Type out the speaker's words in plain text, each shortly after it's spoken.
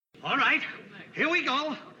All right, here we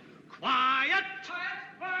go. Quiet!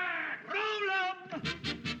 Roll up!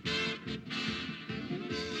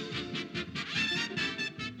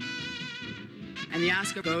 And the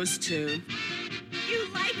Oscar goes to...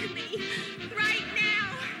 You like me right now.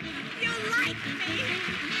 You like me.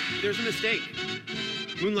 There's a mistake.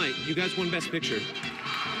 Moonlight, you guys won Best Picture.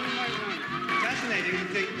 Fascinating to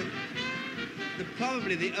think that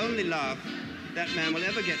probably the only laugh that man will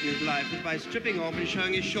ever get in his life is by stripping off and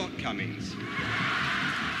showing his shortcomings.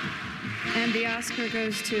 And the Oscar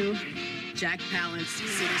goes to... Jack Palance, City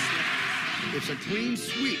Slickers. It's a clean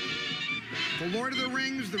sweep. The Lord of the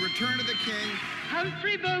Rings, The Return of the King.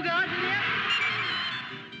 Humphrey Bogart here.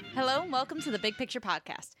 Hello and welcome to the Big Picture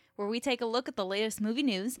Podcast, where we take a look at the latest movie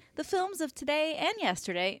news, the films of today and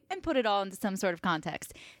yesterday, and put it all into some sort of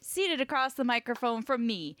context. Seated across the microphone from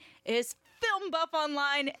me is Film Buff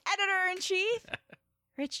Online Editor-in-Chief,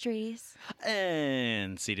 Rich Dries.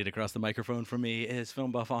 And seated across the microphone from me is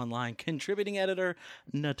Film Buff Online Contributing Editor,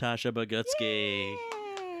 Natasha Bogutsky.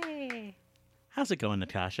 Yay! How's it going,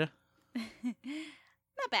 Natasha?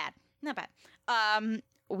 Not bad.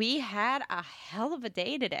 We had a hell of a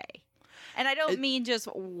day today. And I don't mean just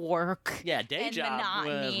work. Yeah, day and job.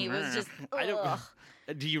 monotony. It was just,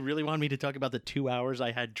 Do you really want me to talk about the 2 hours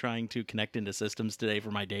I had trying to connect into systems today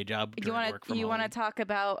for my day job? You want to talk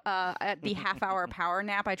about the half-hour power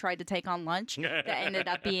nap I tried to take on lunch that ended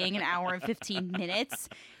up being an hour and 15 minutes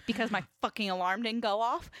because my fucking alarm didn't go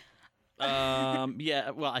off?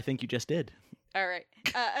 Yeah, well, I think you just did. All right.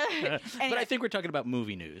 Anyway. But I think we're talking about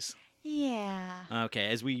movie news. Yeah. Okay,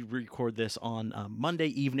 as we record this on Monday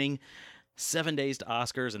evening, 7 days to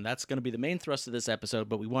Oscars, and that's going to be the main thrust of this episode,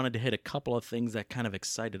 but we wanted to hit a couple of things that kind of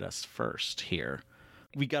excited us first here.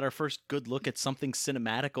 We got our first good look at something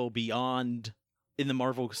cinematical beyond, in the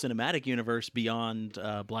Marvel Cinematic Universe, beyond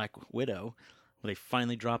Black Widow. They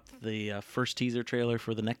finally dropped the first teaser trailer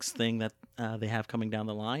for the next thing that they have coming down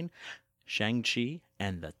the line, Shang-Chi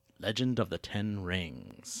and the Legend of the Ten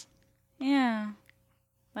Rings. Yeah.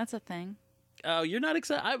 That's a thing. Oh, you're not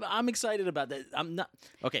excited? I'm excited about that. I'm not.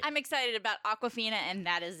 Okay. I'm excited about Awkwafina, and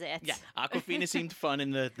that is it. Yeah, Awkwafina seemed fun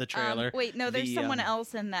in the trailer. Wait, no, there's someone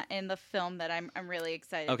else in the film that I'm really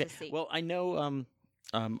excited to see. Well, I know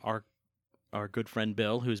our good friend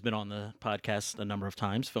Bill, who's been on the podcast a number of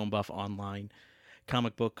times, Film Buff Online,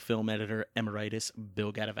 comic book film editor emeritus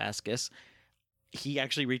Bill Gadavaskis. He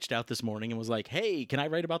actually reached out this morning and was like, "Hey, can I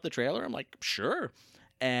write about the trailer?" I'm like, "Sure,"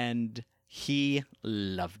 and he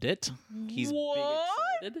loved it. He's big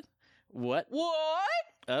excited. What?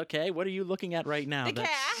 Okay, what are you looking at right now? The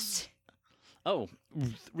cast. Oh,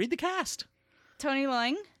 read the cast. Tony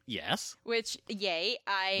Leung. Yes. Which, yay,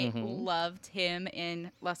 I loved him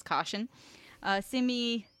in Lust Caution.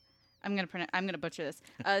 Simi, I'm gonna butcher this.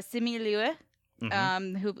 Simi Liu,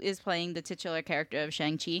 who is playing the titular character of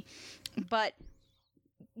Shang-Chi. But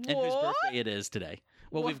and whose birthday it is today?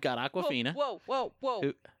 Well, we've got Awkwafina.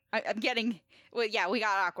 Whoa. I'm getting... Well, yeah, we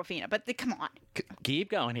got Awkwafina, but come on. Keep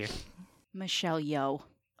going here. Michelle Yeoh.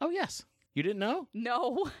 Oh, yes. You didn't know?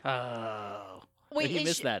 No. Oh. Wait, you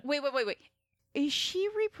missed that. Wait. Is she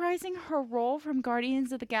reprising her role from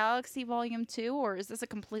Guardians of the Galaxy Volume 2, or is this a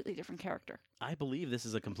completely different character? I believe this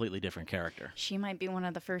is a completely different character. She might be one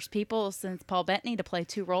of the first people since Paul Bettany to play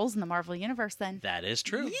 2 roles in the Marvel Universe, then. That is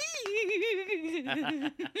true.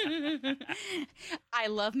 I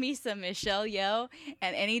love me some Michelle Yeoh,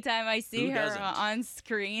 and anytime I see her on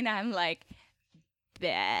screen, I'm like,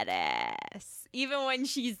 badass. Even when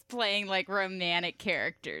she's playing like romantic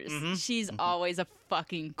characters, she's always a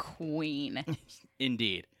fucking queen.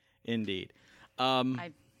 Indeed.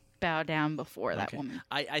 I bow down before that woman.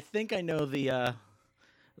 I think I know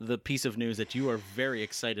the piece of news that you are very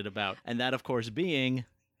excited about, and that, of course, being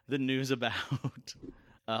the news about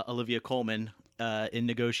Olivia Colman in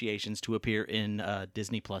negotiations to appear in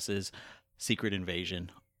Disney Plus's Secret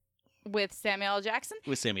Invasion. With Samuel L. Jackson?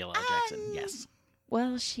 With Samuel L. Jackson, yes.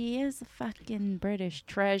 Well, she is a fucking British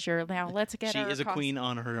treasure. Now, let's get her. She is a queen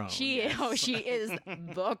on her own. She is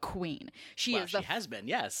the queen. She has been,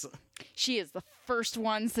 yes. She is the first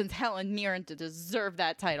one since Helen Mirren to deserve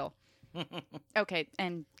that title. Okay,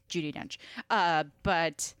 and Judi Dench.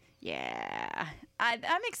 But, yeah.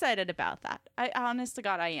 I'm excited about that. Honest to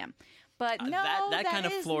God, I am. But no, that kind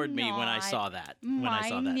of floored me when I saw that. When I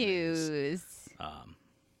saw that news.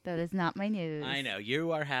 That is not my news. I know.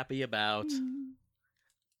 You are happy about...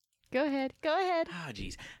 Go ahead. Oh,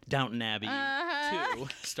 geez. Downton Abbey 2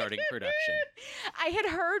 starting production. I had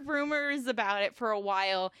heard rumors about it for a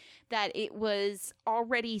while that it was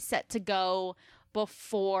already set to go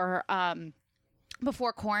before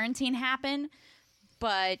quarantine happened,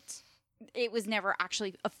 but it was never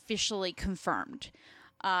actually officially confirmed.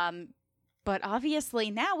 But obviously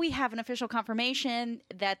now we have an official confirmation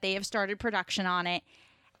that they have started production on it.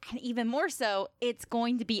 And even more so, it's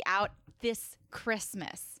going to be out this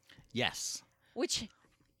Christmas. Yes. Which,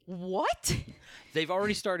 what? They've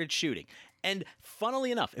already started shooting. And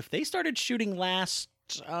funnily enough, if they started shooting last,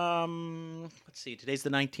 let's see, today's the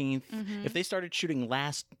 19th. Mm-hmm. If they started shooting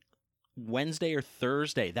last Wednesday or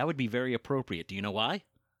Thursday, that would be very appropriate. Do you know why?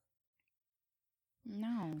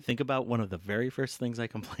 No. Think about one of the very first things I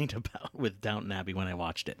complained about with Downton Abbey when I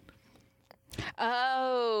watched it.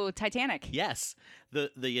 Oh, Titanic. Yes.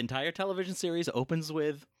 The entire television series opens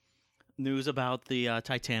with news about the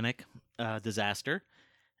Titanic disaster.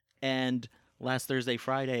 And last Thursday,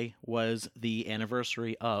 Friday was the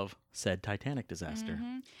anniversary of said Titanic disaster.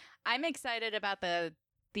 Mm-hmm. I'm excited about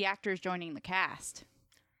the actors joining the cast.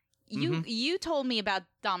 You told me about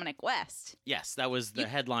Dominic West. Yes, that was the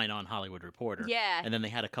headline on Hollywood Reporter. Yeah. And then they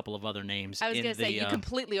had a couple of other names. I was going to say, you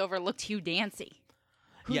completely overlooked Hugh Dancy,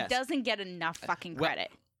 who Yes. doesn't get enough fucking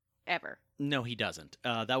credit, ever. No, he doesn't.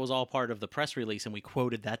 That was all part of the press release, and we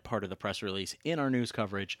quoted that part of the press release in our news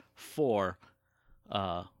coverage for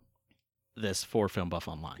this for Film Buff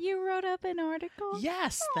Online. You wrote up an article?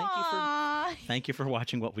 Yes, Aww. thank you for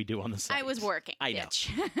watching what we do on the site. I was working. I know.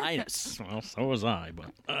 bitch. I know. Well, so was I, but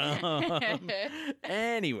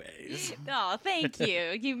anyways, Oh, thank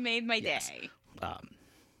you. You made my day.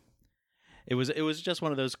 it was just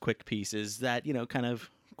one of those quick pieces that kind of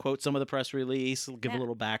quote some of the press release, give a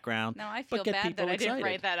little background. No, I but feel get bad people that I didn't excited.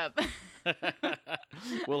 write that up.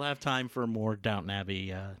 We'll have time for more Downton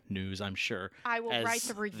Abbey news, I'm sure. I will as write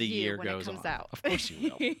the review year when goes it comes on. out. Of course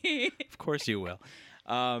you will. Of course you will.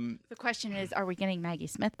 The question is, are we getting Maggie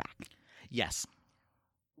Smith back? Yes.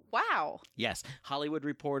 Wow. Yes. Hollywood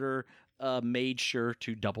Reporter made sure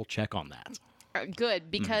to double check on that. Good,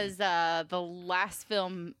 because the last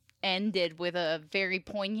film ended with a very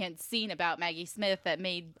poignant scene about Maggie Smith that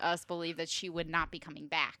made us believe that she would not be coming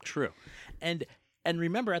back. True. And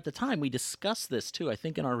remember, at the time, we discussed this, too, I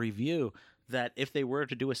think in our review, that if they were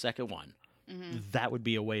to do a second one, that would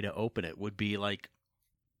be a way to open it, would be like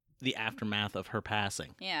the aftermath of her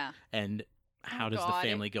passing. Yeah. And how does the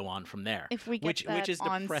family go on from there? If we get which is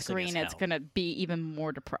on depressing screen, as it's hell. going to be even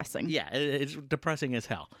more depressing. Yeah, it's depressing as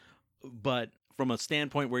hell. But from a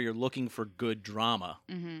standpoint where you're looking for good drama,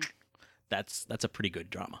 that's a pretty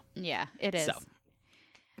good drama. Yeah, it is. So.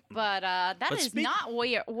 But that is not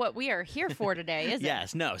what we are here for today, is it?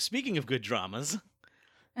 Yes, no. Speaking of good dramas,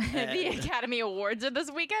 The Academy Awards are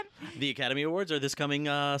this weekend? the Academy Awards are this coming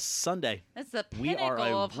Sunday. That's the We are pinnacle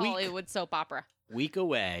a of week- Hollywood soap opera. Week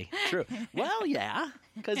away. True. Well, yeah,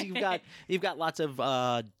 because you've got lots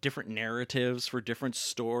of different narratives for different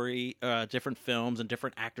different films and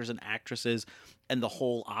different actors and actresses, and the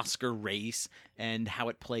whole Oscar race and how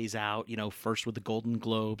it plays out. First with the Golden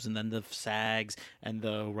Globes, and then the SAGs and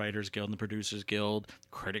the Writers Guild and the Producers Guild,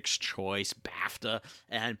 Critics' Choice, BAFTA,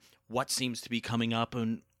 and what seems to be coming up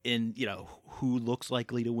in who looks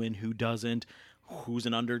likely to win, who doesn't, who's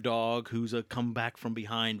an underdog, who's a comeback from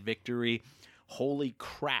behind victory. Holy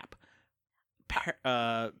crap.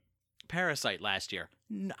 Parasite last year.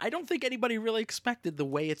 I don't think anybody really expected the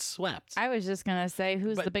way it swept. I was just gonna say,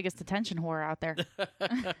 who's the biggest attention whore out there?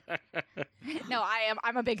 No,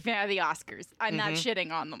 I'm a big fan of the Oscars. I'm not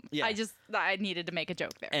shitting on them. Yeah. I needed to make a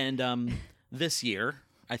joke there. And this year,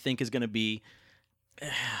 I think, is going to be.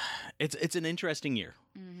 It's an interesting year.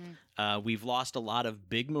 We've lost a lot of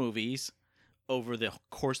big movies over the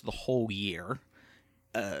course of the whole year.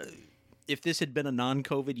 If this had been a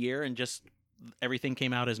non-COVID year and just everything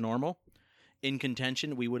came out as normal, in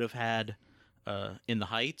contention, we would have had In the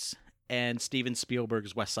Heights and Steven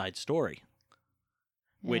Spielberg's West Side Story,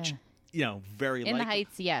 which, very In the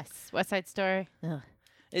Heights, yes. West Side Story. Ugh.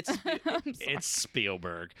 It's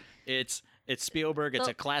Spielberg. It's Spielberg. It's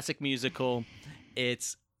a classic musical.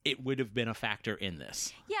 It would have been a factor in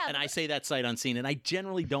this. Yeah, and I say that sight unseen, and I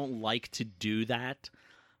generally don't like to do that,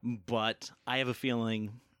 but I have a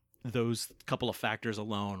feeling those couple of factors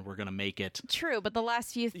alone were going to make it. True, but the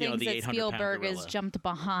last few things the that 800-pound Spielberg has gorilla. jumped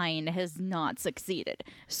behind has not succeeded.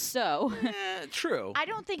 So True. I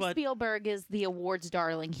don't think but- Spielberg is the awards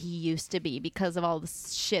darling he used to be because of all the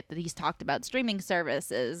shit that he's talked about, streaming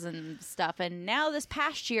services and stuff. And now this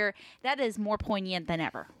past year, that is more poignant than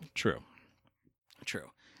ever. True.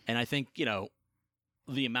 And I think,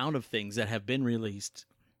 the amount of things that have been released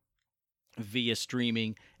via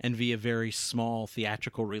streaming and via very small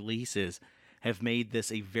theatrical releases have made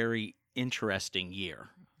this a very interesting year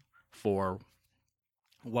for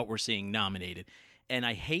what we're seeing nominated. And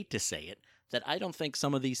I hate to say it, that I don't think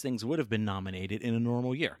some of these things would have been nominated in a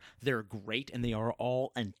normal year. They're great, and they are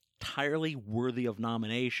all entirely worthy of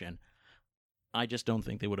nomination. I just don't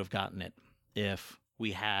think they would have gotten it if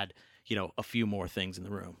we had, a few more things in the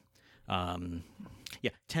room.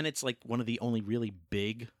 Tenet's like one of the only really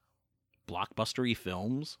big blockbustery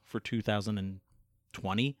films for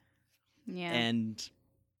 2020. Yeah. And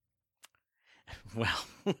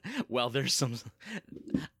well, there's some.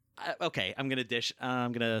 Okay, I'm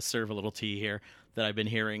gonna serve a little tea here that I've been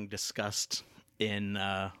hearing discussed in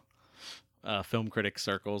film critic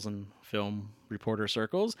circles and film reporter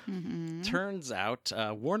circles. Mm-hmm. Turns out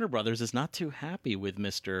Warner Brothers is not too happy with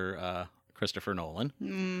Mr. Christopher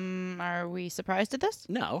Nolan. Are we surprised at this?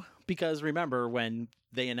 No, because remember when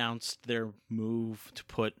they announced their move to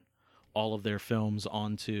put all of their films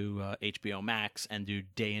onto HBO Max and do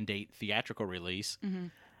day-and-date theatrical release, Mm-hmm.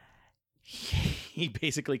 he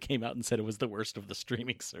basically came out and said it was the worst of the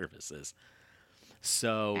streaming services.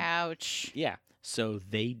 So, ouch. Yeah, so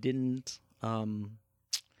they didn't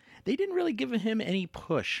really give him any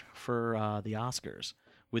push for the Oscars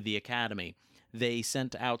with the Academy. They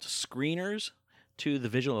sent out screeners to the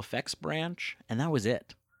visual effects branch, and that was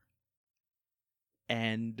it.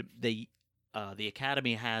 And the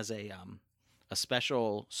Academy has a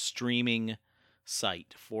special streaming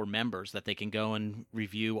site for members that they can go and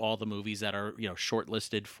review all the movies that are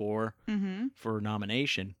shortlisted for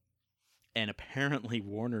nomination. And apparently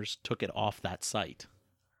Warner's took it off that site.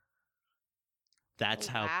 That's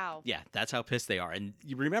how pissed they are. And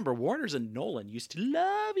you remember Warner's and Nolan used to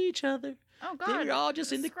love each other. Oh God! They were all just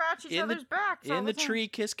scratch each other's backs in the tree,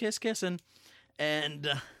 kissing, and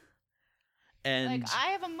like, I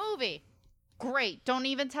have a movie. Great! Don't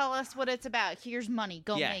even tell us what it's about. Here's money.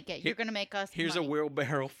 Go make it. You're gonna make us. Here's money. a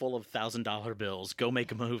wheelbarrow full of $1,000 bills. Go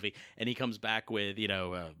make a movie. And he comes back with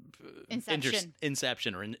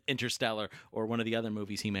Inception or Interstellar or one of the other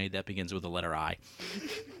movies he made that begins with the letter I.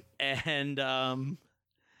 And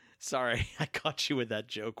sorry, I caught you with that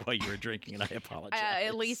joke while you were drinking, and I apologize.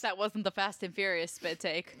 At least that wasn't the Fast and Furious spit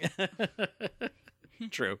take.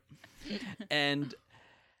 True. And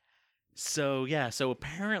so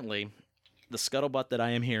apparently the scuttlebutt that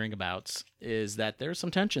I am hearing about is that there's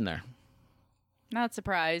some tension there. Not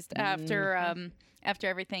surprised. After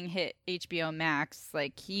everything hit HBO Max,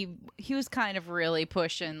 like he was kind of really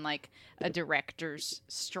pushing like a director's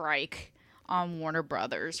strike on Warner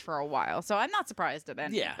Brothers for a while. So I'm not surprised at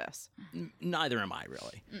any of this. Neither am I,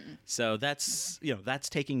 really. So that's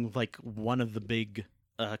taking like one of the big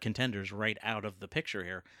contenders right out of the picture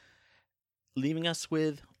here, leaving us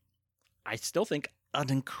with, I still think, an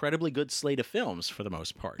incredibly good slate of films for the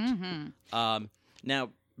most part. Now,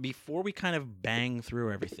 before we kind of bang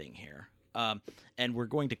through everything here, and we're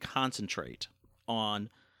going to concentrate on,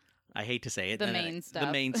 I hate to say it, the main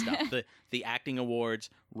stuff, the acting awards,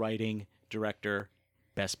 writing, director,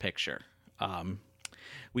 best picture.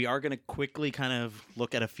 We are going to quickly kind of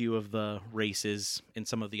look at a few of the races in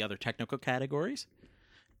some of the other technical categories.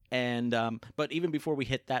 And but even before we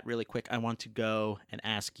hit that really quick, I want to go and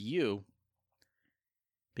ask you,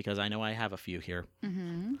 because I know I have a few here,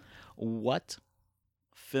 what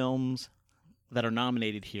films that are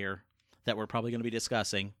nominated here that we're probably going to be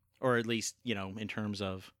discussing, or at least, in terms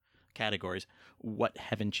of categories, what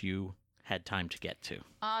haven't you had time to get to?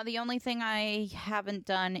 The only thing I haven't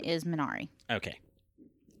done is Minari. Okay.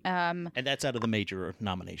 And that's out of the major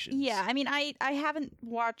nominations. Yeah, I mean, I haven't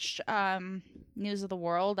watched News of the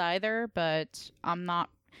World either, but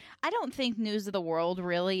I don't think News of the World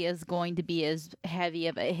really is going to be as heavy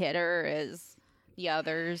of a hitter as the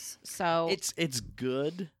others. So it's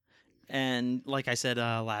good. And like I said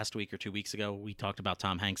last week or 2 weeks ago, we talked about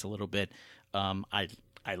Tom Hanks a little bit.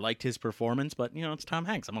 I liked his performance, but it's Tom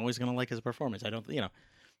Hanks. I'm always going to like his performance. I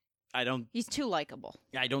don't. He's too likable.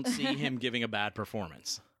 I don't see him giving a bad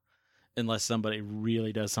performance unless somebody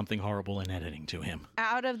really does something horrible in editing to him.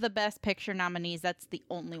 Out of the Best Picture nominees, that's the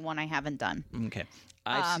only one I haven't done. Okay.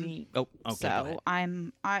 I've seen. Oh, okay. So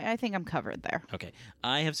I think I'm covered there. Okay.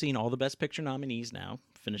 I have seen all the Best Picture nominees now,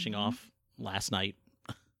 finishing off last night.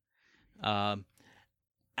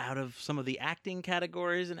 Out of some of the acting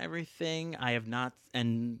categories and everything, I have not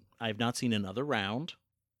seen Another Round,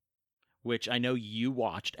 which I know you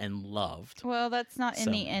watched and loved. Well, that's not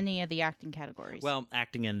in any of the acting categories. Well,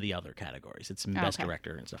 acting in the other categories. It's Best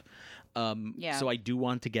Director and stuff. Yeah. So I do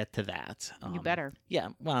want to get to that. You better. Yeah.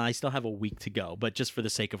 Well, I still have a week to go, but just for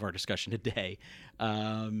the sake of our discussion today,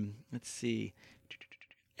 let's see.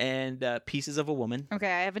 And Pieces of a Woman.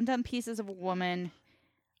 Okay, I haven't done Pieces of a Woman.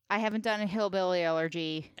 I haven't done a Hillbilly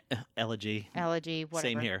Elegy. Elegy, whatever.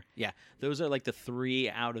 Same here. Yeah. Those are like the three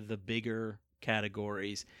out of the bigger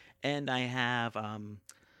categories. and I have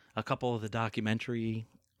a couple of the documentary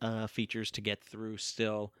features to get through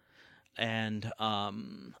still, and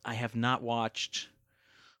I have not watched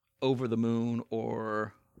Over the Moon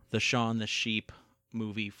or the Shaun the Sheep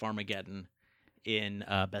movie Farmageddon in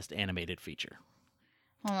Best Animated Feature.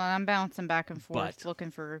 Hold on, I'm bouncing back and forth But-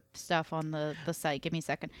 looking for stuff on the site. Give me a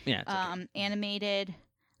second. Yeah, it's okay. Animated.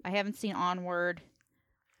 I haven't seen Onward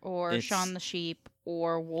or It's- Shaun the Sheep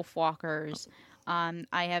or Wolfwalkers. I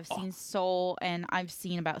have seen Soul, and I've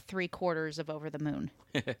seen about 3/4 of Over the Moon,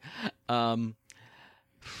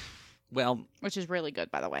 Well, which is really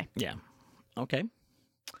good, by the way. yeah. Okay.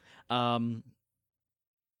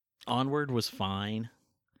 Onward was fine.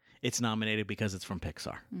 It's nominated because it's from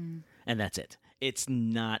Pixar. And that's it. It's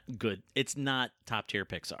not good. It's not top-tier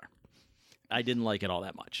Pixar. I didn't like it all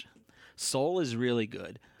that much. Soul is really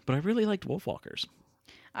good, but I really liked Wolfwalkers.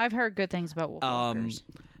 I've heard good things about Wolfwalkers.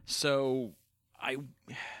 So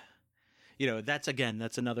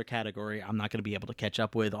that's another category I'm not going to be able to catch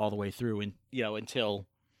up with all the way through, and until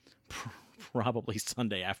probably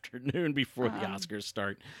Sunday afternoon before the Oscars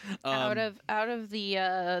start. Out of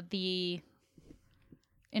the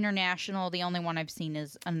international, the only one I've seen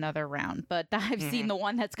is Another Round, but I've seen the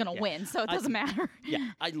one that's going to win, so it doesn't matter.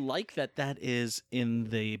 Yeah, I like that is in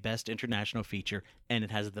the Best International Feature, and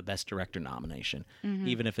it has the Best Director nomination,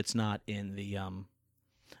 even if it's not in the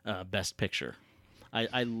Best Picture.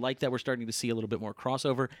 I like that we're starting to see a little bit more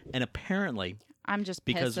crossover, and apparently, I'm just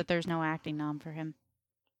Because- pissed that there's no acting nom for him.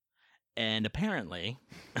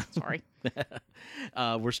 Sorry.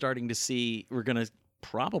 we're starting to see, we're going to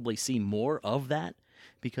probably see more of that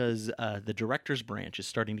because the director's branch is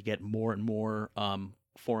starting to get more and more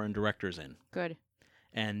foreign directors in. Good.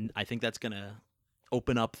 And I think that's going to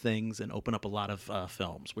open up things and open up a lot of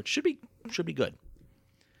films, which should be good.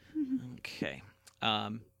 Okay.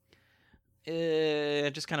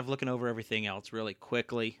 Just kind of looking over everything else really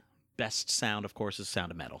quickly. Best sound, of course, is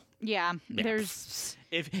Sound of Metal. Yeah, there's...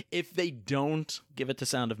 If they don't give it to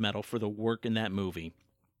Sound of Metal for the work in that movie,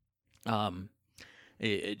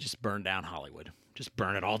 it just burned down Hollywood. Just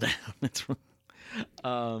burn it all down. That's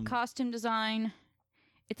Costume design,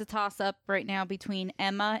 it's a toss-up right now between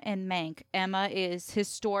Emma and Mank. Emma is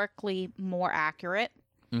historically more accurate,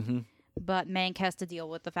 but Mank has to deal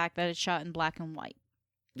with the fact that it's shot in black and white.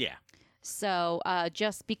 yeah. So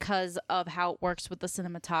just because of how it works with the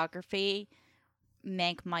cinematography,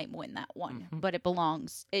 Mank might win that one, but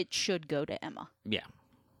it should go to Emma. Yeah.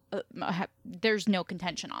 There's no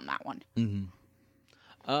contention on that one.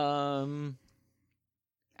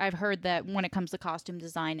 I've heard that when it comes to costume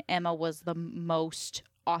design, Emma was the most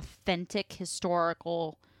authentic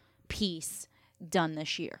historical piece done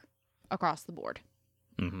this year across the board.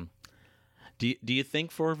 Do you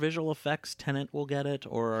think for visual effects Tenet will get it,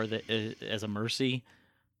 or are they as a mercy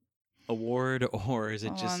award, or is it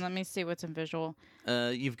Hold just? on, let me see what's in visual.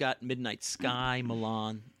 You've got Midnight Sky,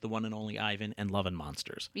 Milan, The One and Only Ivan, and Love and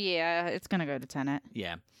Monsters. Yeah, it's gonna go to Tenet.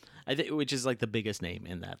 Yeah, I think which is like the biggest name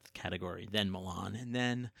in that category. Then Milan, and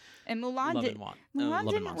then And Mulan, Love Mulan and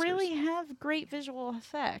didn't Monsters. really have great visual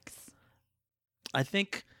effects. I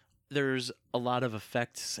think there's a lot of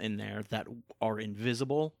effects in there that are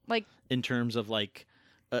invisible, Like, in terms of like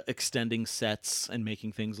extending sets and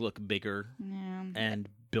making things look bigger yeah. and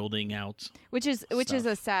building out. Which is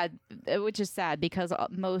sad because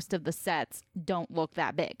most of the sets don't look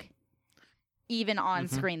that big. Even on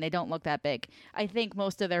screen, they don't look that big. I think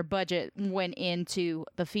most of their budget went into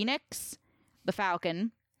the Phoenix, the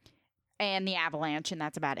Falcon, and the Avalanche, and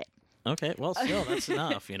that's about it. Okay, well, still that's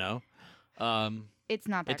enough, It's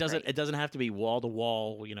not that great. It doesn't have to be wall to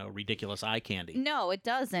wall, ridiculous eye candy. No, it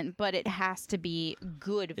doesn't, but it has to be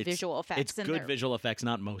good visual effects. It's in good there. visual effects,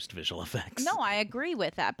 not most visual effects. No, I agree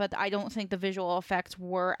with that, but I don't think the visual effects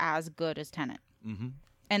were as good as Tenet.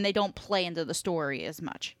 And they don't play into the story as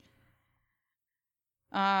much.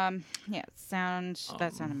 That's Sound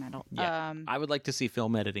of Metal. Yeah. I would like to see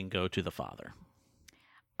film editing go to The Father,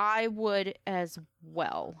 I would as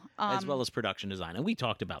well. as well as production design, and we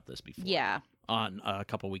talked about this before. Yeah. On a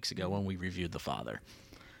couple weeks ago when we reviewed The Father.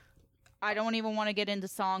 I don't even want to get into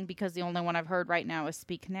song because the only one I've heard right now is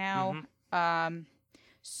Speak Now.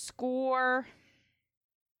 Score.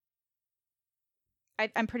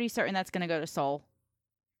 I'm pretty certain that's going to go to Soul.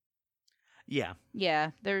 Yeah.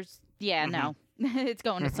 Yeah, no. It's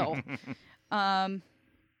going to Soul.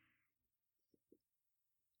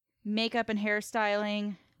 Makeup and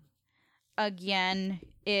hairstyling. Again,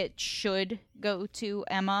 it should go to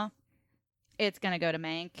Emma. It's going to go to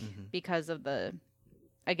Mank because of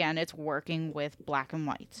it's working with black and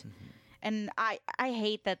white. And I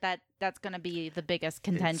hate that's going to be the biggest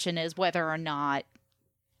contention is whether or not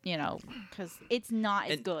because it's not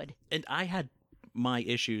as good. And I had my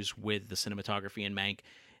issues with the cinematography in Mank,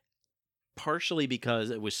 partially because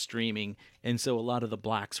it was streaming, and so a lot of the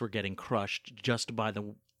blacks were getting crushed just by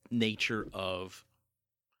the nature of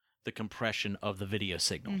the compression of the video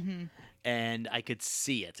signal. Mm-hmm. And I could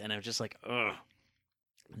see it, and I was just like, ugh.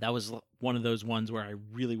 That was one of those ones where I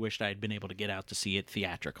really wished I had been able to get out to see it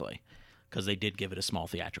theatrically, because they did give it a small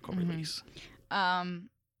theatrical release. I'm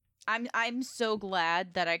so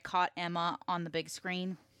glad that I caught Emma on the big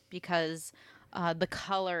screen, because the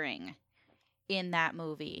coloring in that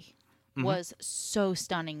movie was so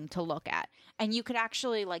stunning to look at, and you could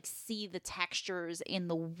actually see the textures in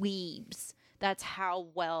the weaves. That's how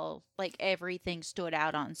well everything stood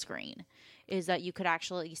out on screen, is that you could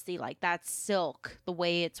actually see that silk, the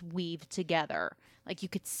way it's weaved together. You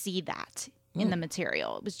could see that in the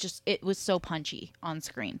material. It was so punchy on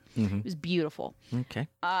screen. It was beautiful. Okay.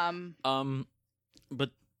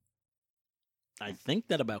 But I think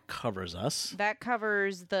that about covers us. That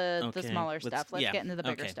covers the smaller stuff. Let's get into the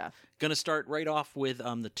bigger stuff. Gonna start right off with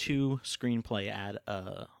the 2 screenplay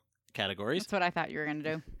categories. That's what I thought you were gonna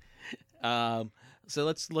do. So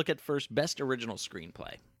let's look at first Best Original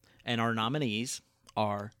Screenplay. And our nominees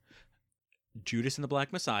are Judas and the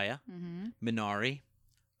Black Messiah, Minari,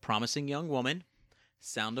 Promising Young Woman,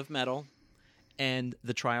 Sound of Metal, and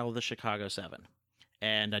The Trial of the Chicago 7.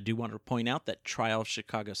 And I do want to point out that Trial of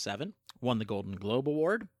Chicago 7 won the Golden Globe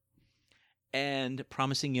Award, and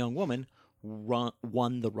Promising Young Woman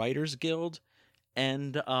won the Writers Guild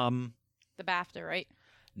and the BAFTA, right?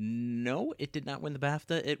 No, it did not win the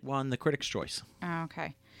BAFTA. It won the Critics' Choice. Oh,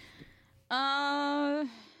 okay.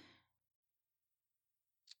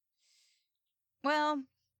 Well,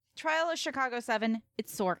 Trial of Chicago 7,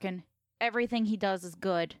 it's Sorkin. Everything he does is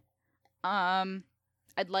good. I'd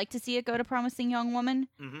like to see it go to Promising Young Woman.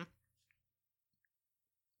 Mm-hmm.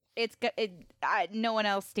 No one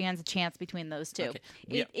else stands a chance between those two.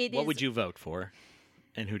 Okay. What would you vote for?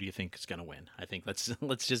 And who do you think is going to win? I think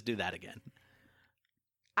let's just do that again.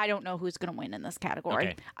 I don't know who's going to win in this category.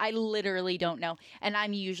 Okay. I literally don't know. And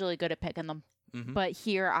I'm usually good at picking them. Mm-hmm. But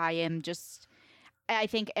here I am I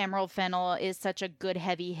think Emerald Fennell is such a good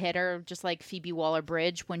heavy hitter, just like Phoebe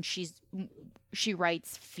Waller-Bridge when she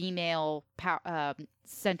writes female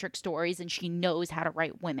centric stories, and she knows how to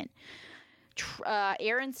write women.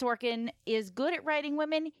 Aaron Sorkin is good at writing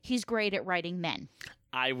women. He's great at writing men.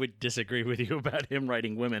 I would disagree with you about him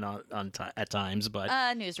writing women at times,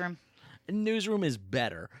 but Newsroom. Newsroom is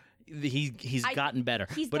better. He's gotten better.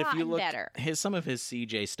 But if you look, better. Some of his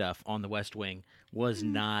CJ stuff on The West Wing was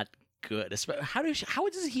not good. How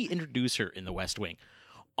does he introduce her in The West Wing?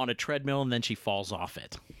 On a treadmill, and then she falls off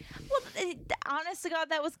it. Well, honest to God,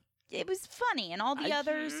 it was funny, and all the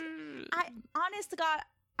others. Honest to God,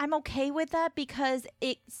 I'm okay with that because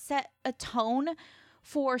it set a tone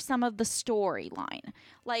for some of the storyline.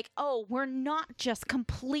 We're not just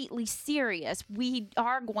completely serious. We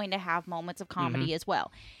are going to have moments of comedy as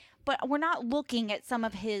well. But we're not looking at some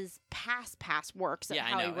of his past works of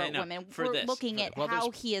how he wrote women. We're looking at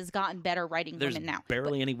how he has gotten better writing women now. There's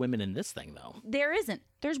barely any women in this thing, though. There isn't.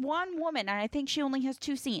 There's one woman, and I think she only has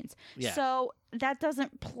 2 scenes. Yeah. So that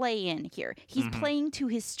doesn't play in here. He's playing to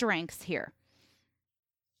his strengths here.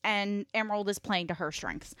 And Emerald is playing to her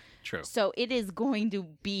strengths. True. So it is going to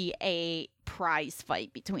be a prize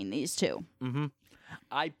fight between these two. Mm-hmm.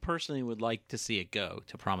 I personally would like to see it go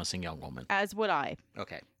to Promising Young Woman. As would I.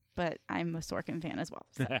 Okay. But I'm a Sorkin fan as well.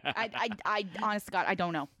 So I honest to God, I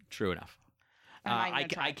don't know. True enough.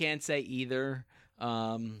 I can't say either.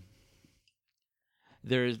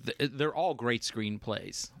 They're all great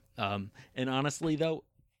screenplays. And honestly, though,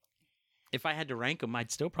 if I had to rank them,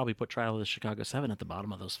 I'd still probably put Trial of the Chicago 7 at the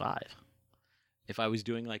bottom of those 5. If I was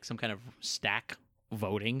doing some kind of stack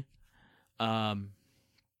voting, I'd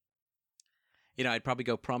probably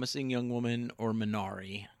go Promising Young Woman or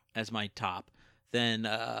Minari as my top. Then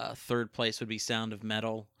third place would be Sound of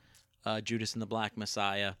Metal, Judas and the Black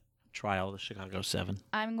Messiah, Trial of the Chicago 7.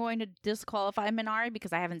 I'm going to disqualify Minari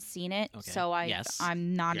because I haven't seen it. Okay. So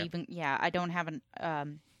I'm not even. Yeah, I don't have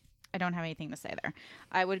anything to say there.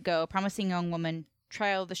 I would go Promising Young Woman,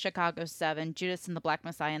 Trial of the Chicago 7, Judas and the Black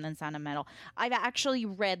Messiah, and then Sound of Metal. I've actually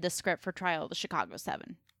read the script for Trial of the Chicago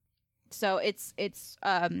 7, so it's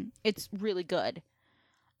really good,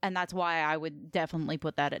 and that's why I would definitely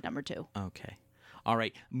put that at number 2. Okay. All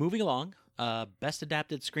right, moving along. Best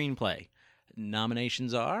Adapted Screenplay.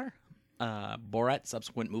 Nominations are Borat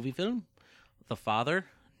subsequent movie film, The Father,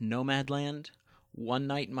 Nomadland, One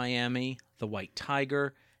Night in Miami, The White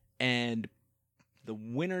Tiger, and the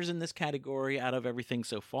winners in this category out of everything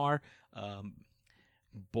so far,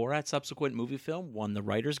 Borat subsequent movie film won the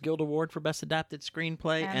Writers Guild Award for Best Adapted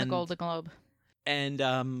Screenplay. And the Golden Globe. And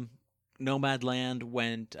Nomadland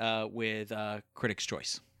went with Critics'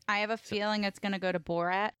 Choice. I have a feeling it's going to go to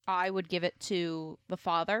Borat. I would give it to The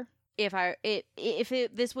Father. If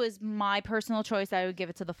this was my personal choice, I would give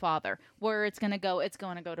it to The Father. Where it's going to go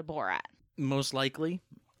to Borat. Most likely.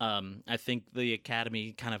 I think the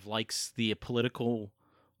Academy kind of likes the political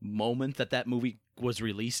moment that movie was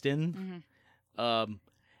released in. Mm-hmm.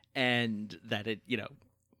 And that it,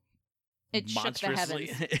 it shook the heavens.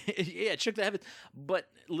 Yeah, it shook the heavens. But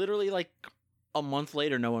literally, like a month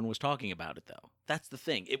later, no one was talking about it, though. That's the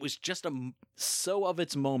thing. It was just so of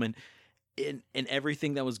its moment in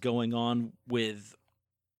everything that was going on with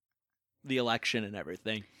the election and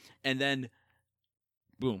everything. And then,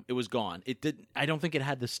 boom, it was gone. It didn't. I don't think it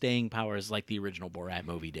had the staying power as like the original Borat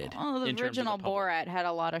movie did. Oh, the original Borat had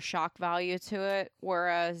a lot of shock value to it,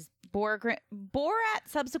 whereas Borat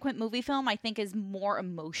subsequent movie film, I think, is more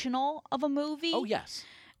emotional of a movie. Oh, yes.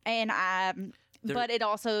 And but it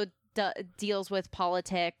also deals with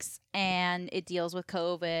politics, and it deals with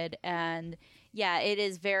COVID, and yeah, it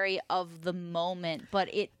is very of the moment, but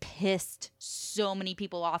it pissed so many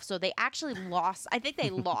people off. So they actually lost, I think they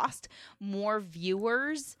lost more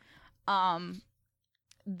viewers than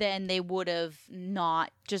they would have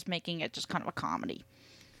not just making it just kind of a comedy.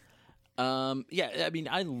 Yeah, I mean,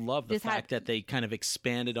 I love the fact that they kind of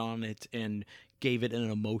expanded on it and gave it an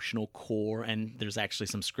emotional core, and there's actually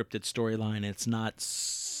some scripted storyline. It's not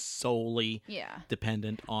solely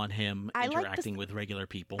dependent on him interacting with regular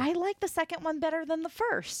people. I like the second one better than the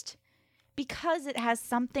first because it has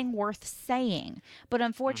something worth saying. But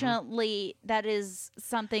unfortunately, that is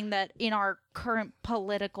something that in our current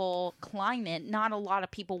political climate, not a lot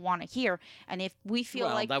of people want to hear. And if we feel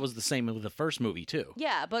like that was the same with the first movie too.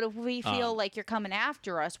 Yeah, but if we feel like you're coming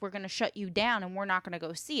after us, we're going to shut you down and we're not going to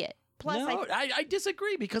go see it. Plus, no, I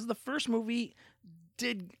disagree because the first movie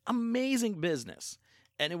did amazing business.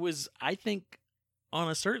 And it was, I think, on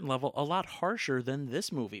a certain level, a lot harsher than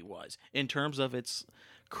this movie was in terms of its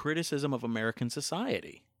criticism of American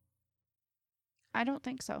society. I don't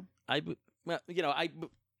think so. I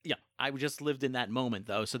just lived in that moment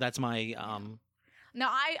though, so that's my No,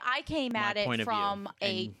 I came at it from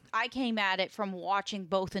I came at it from watching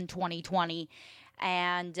both in 2020,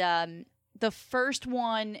 and the first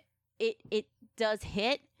one it does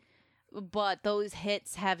hit. But those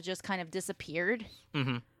hits have just kind of disappeared.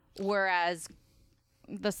 Mm-hmm. Whereas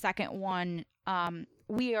the second one,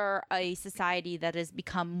 we are a society that has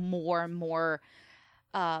become more and more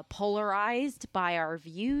polarized by our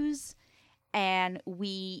views. And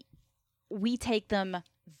we take them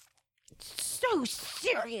so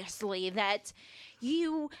seriously that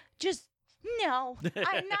you just, no,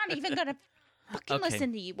 I'm not even going to fucking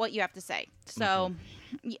listen to you, what you have to say. So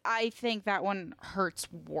I think that one hurts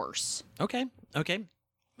worse. Okay.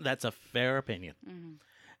 That's a fair opinion.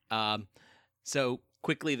 Mm-hmm. So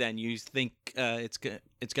quickly then, you think it's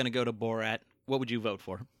going to go to Borat. What would you vote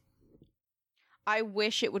for? I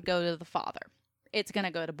wish it would go to The Father. It's going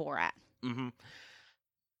to go to Borat. Mm-hmm.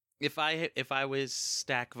 If I was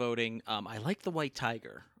stack voting, I like The White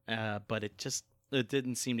Tiger, but it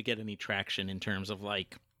didn't seem to get any traction in terms of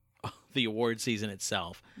like the award season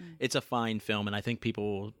itself. It's a fine film, and I think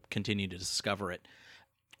people will continue to discover it.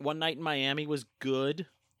 One Night in Miami was good.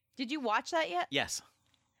 Did you watch that yet? Yes.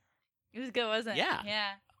 It was good, wasn't it?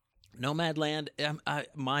 Yeah. Nomadland,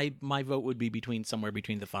 my vote would be somewhere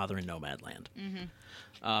between The Father and Nomadland.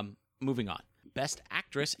 Mm-hmm. Moving on. Best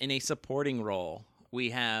Actress in a Supporting Role.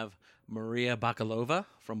 We have Maria Bakalova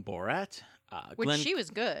from Borat. She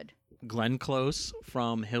was good. Glenn Close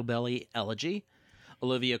from Hillbilly Elegy.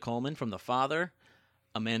 Olivia Colman from The Father,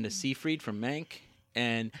 Amanda Seyfried from Mank,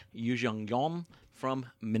 and Yoo Jung-yeon from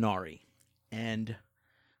Minari. And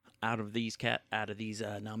out of these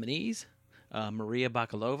nominees, Maria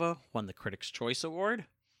Bakalova won the Critics' Choice Award,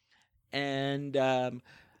 and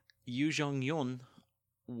Yoo Jung-yeon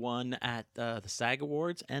won at the SAG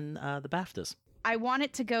Awards and the BAFTAs. I want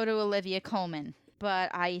it to go to Olivia Colman, but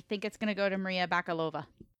I think it's going to go to Maria Bakalova.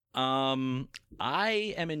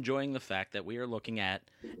 I am enjoying the fact that we are looking at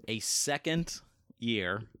a second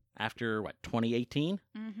year after 2018,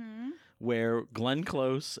 where Glenn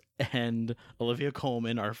Close and Olivia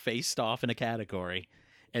Colman are faced off in a category,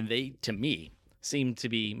 and they, to me, seem to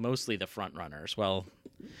be mostly the front runners. Well,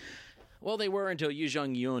 they were until Yoo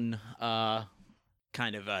Jung-yeon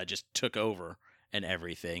kind of just took over and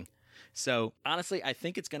everything. So honestly, I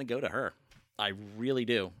think it's going to go to her. I really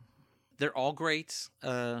do. They're all great.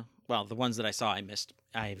 The ones that I saw, I missed.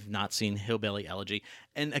 I've not seen Hillbilly Elegy.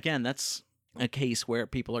 And again, that's a case where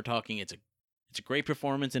people are talking it's a It's a great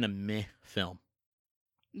performance in a meh film.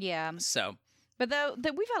 Yeah. So, But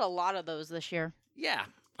we've had a lot of those this year. yeah.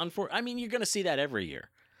 I mean, you're going to see that every year.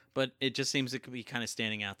 But it just seems to be kind of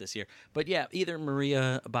standing out this year. But yeah, either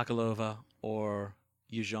Maria Bakalova or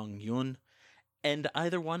Yoo Jong-yoon. And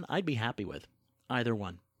either one, I'd be happy with. Either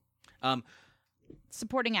one.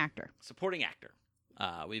 Supporting actor. Supporting actor.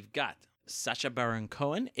 We've got Sacha Baron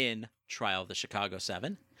Cohen in Trial of the Chicago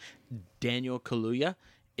 7. Daniel Kaluuya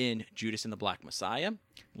in Judas and the Black Messiah.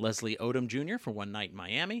 Leslie Odom Jr. for One Night in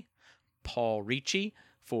Miami. Paul Ricci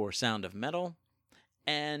for Sound of Metal.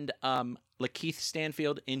 And Lakeith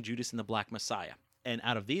Stanfield in Judas and the Black Messiah. And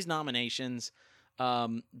out of these nominations,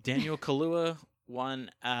 Daniel Kaluuya won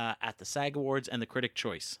at the SAG Awards and the Critic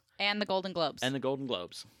Choice. And the Golden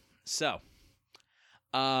Globes. So,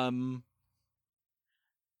 I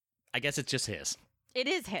guess it's just his. It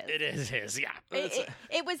is his. It is his, yeah.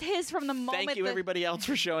 It was his from the moment. Thank you, everybody else,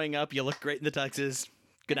 for showing up. You look great in the tuxes.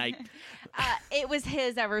 Good night. It was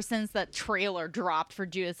his ever since that trailer dropped for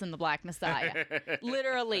Judas and the Black Messiah.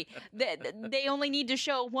 Literally. They only need to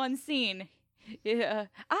show one scene. I am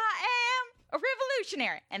a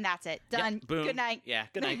revolutionary. And that's it. Done. Yeah, boom. Good night. Yeah,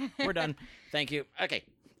 good night. We're done. Thank you. Okay.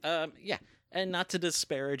 Yeah. And not to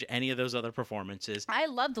disparage any of those other performances. I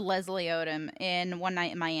loved Leslie Odom in One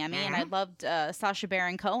Night in Miami, and I loved Sacha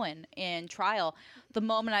Baron Cohen in Trial. The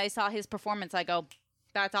moment I saw his performance, I go,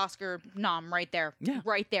 that's Oscar nom right there. Yeah.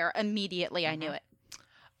 Right there. Immediately, I knew it.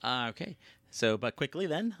 Okay. So, but quickly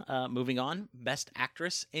then, moving on. Best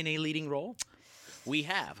Actress in a Leading Role. We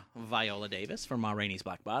have Viola Davis for Ma Rainey's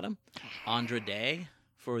Black Bottom. Andra Day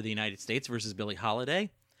for The United States versus Billie Holiday.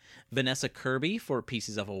 Vanessa Kirby for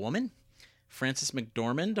Pieces of a Woman. Frances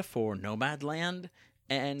McDormand for Nomadland.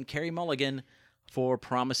 And Carey Mulligan for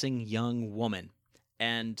Promising Young Woman.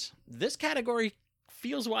 And this category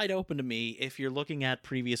feels wide open to me if you're looking at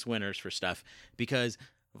previous winners for stuff, because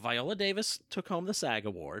Viola Davis took home the SAG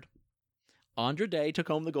Award. Andra Day took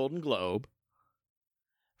home the Golden Globe.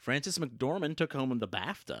 Frances McDormand took home the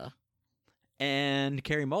BAFTA. And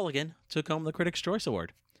Carey Mulligan took home the Critics' Choice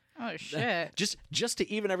Award. Oh, shit. Just to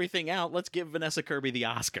even everything out, let's give Vanessa Kirby the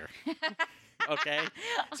Oscar. Okay?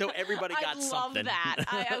 So everybody got something. I love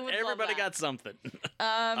that. I would Everybody love that. got something.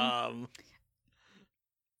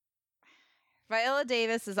 Viola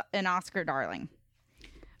Davis is an Oscar darling.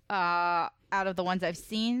 Out of the ones I've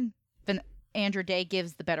seen, Andra Day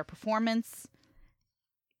gives the better performance.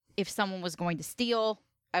 If someone was going to steal,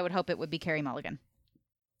 I would hope it would be Carey Mulligan.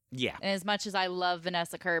 Yeah. And as much as I love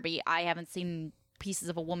Vanessa Kirby, I haven't seen Pieces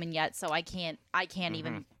of a Woman yet, so I can't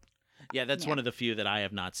even. Yeah, that's one of the few that I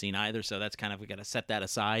have not seen either, so that's kind of, we got to set that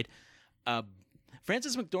aside.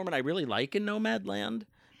 Frances McDormand I really like in Nomadland.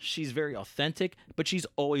 She's very authentic, but she's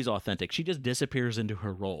always authentic. She just disappears into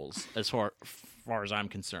her roles as far as I'm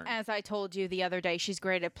concerned. As I told you the other day, she's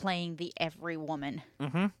great at playing the every woman.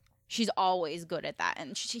 Mm-hmm. She's always good at that.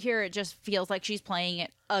 And here it just feels like she's playing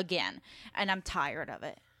it again. And I'm tired of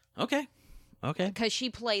it. Okay. Because she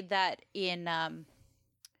played that in...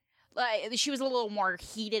 she was a little more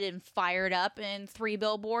heated and fired up in Three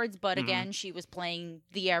Billboards, but again, she was playing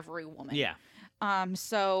the every woman. Yeah.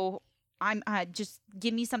 So I'm just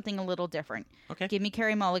give me something a little different. Okay. Give me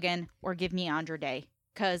Carey Mulligan or give me Andra Day.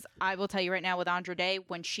 Because I will tell you right now, with Andra Day,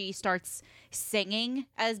 when she starts singing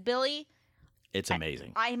as Billie, it's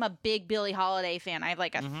amazing. I am a big Billie Holiday fan. I have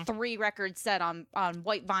like a 3-record set on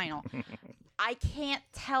white vinyl. I can't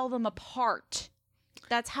tell them apart.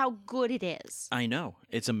 That's how good it is. I know.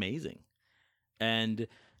 It's amazing. And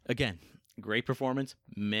again, great performance,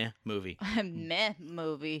 meh movie. Meh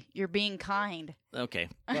movie. You're being kind. Okay.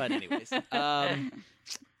 But anyways. I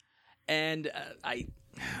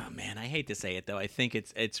hate to say it though. I think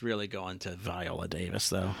it's really going to Viola Davis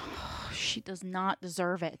though. She does not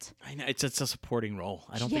deserve it. I know it's a supporting role.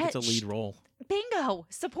 I don't think it's a lead role. Bingo,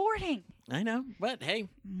 supporting. I know, but hey,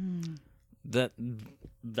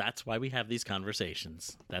 that's why we have these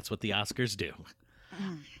conversations. That's what the Oscars do.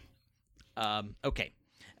 Okay,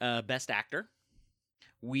 Best Actor.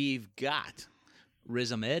 We've got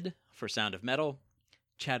Riz Ahmed for Sound of Metal,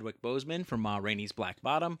 Chadwick Boseman for Ma Rainey's Black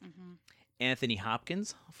Bottom, Anthony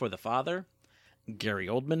Hopkins for The Father, Gary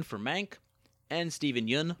Oldman for Mank, and Steven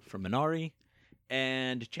Yeun for Minari.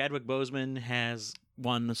 And Chadwick Boseman has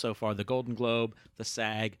won so far the Golden Globe, the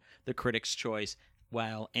SAG, the Critics' Choice,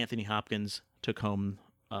 while Anthony Hopkins took home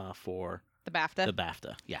for the BAFTA. The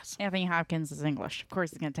BAFTA, yes. Anthony Hopkins is English. Of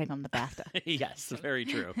course, he's going to take home the BAFTA. Yes, very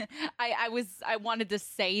true. I wanted to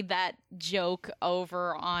say that joke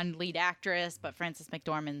over on lead actress, but Frances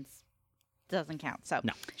McDormand's doesn't count. So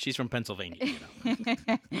no, she's from Pennsylvania.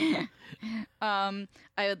 I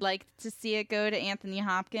would like to see it go to Anthony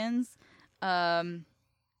Hopkins. But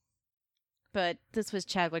this was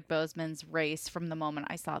Chadwick Boseman's race from the moment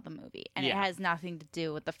I saw the movie. And it has nothing to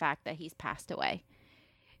do with the fact that he's passed away.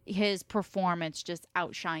 His performance just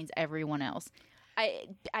outshines everyone else.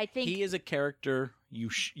 I think he is a character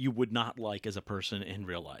you would not like as a person in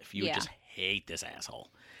real life. You would just hate this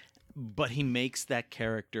asshole. But he makes that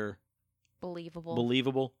character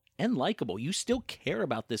believable and likable. You still care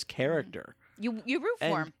about this character. You root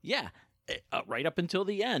for him. Yeah, right up until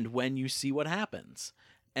the end when you see what happens.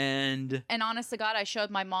 And honest to God, I showed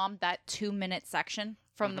my mom that 2-minute section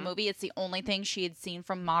from the movie. It's the only thing she had seen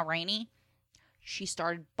from Ma Rainey. She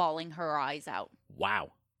started bawling her eyes out.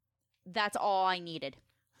 Wow. That's all I needed.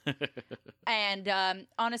 And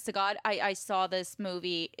honest to God, I saw this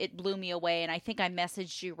movie. It blew me away. And I think I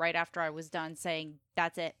messaged you right after I was done saying,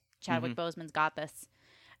 that's it. Chadwick Boseman's got this.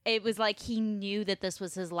 It was like he knew that this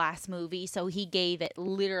was his last movie, so he gave it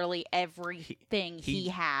literally everything he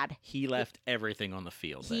had. He left everything on the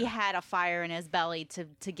field. He had a fire in his belly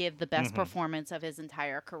to give the best performance of his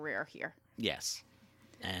entire career here. Yes.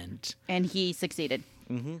 And he succeeded.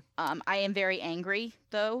 I am very angry,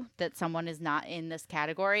 though, that someone is not in this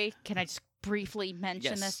category. Can I just briefly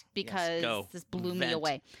mention this? Because this blew me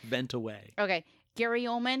away. Vent away. Okay. Gary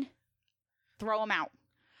Oldman, throw him out.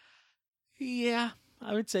 Yeah,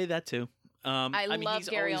 I would say that, too. I love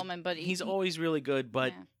Gary Oldman, but he's always really good,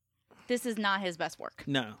 but... Yeah. This is not his best work.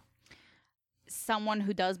 No. Someone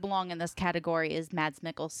who does belong in this category is Mads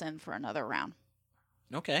Mikkelsen for another round.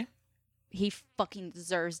 Okay. He fucking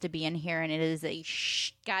deserves to be in here, and it is a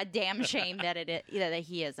goddamn shame that that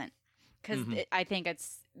he isn't, because I think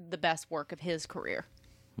it's the best work of his career.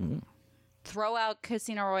 Throw out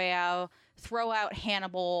Casino Royale, throw out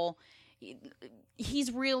Hannibal.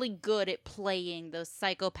 He's really good at playing those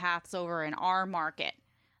psychopaths over in our market.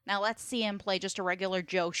 Now let's see him play just a regular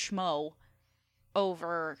Joe Schmo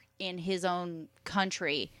over in his own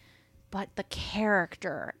country. But the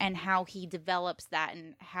character and how he develops that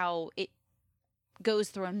and how it goes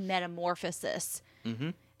through a metamorphosis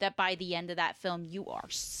that by the end of that film, you are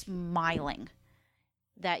smiling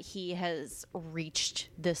that he has reached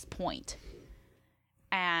this point.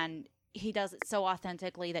 And he does it so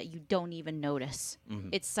authentically that you don't even notice.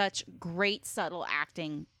 It's such great, subtle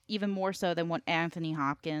acting, even more so than what Anthony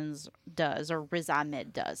Hopkins does or Riz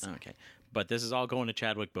Ahmed does. Okay. But this is all going to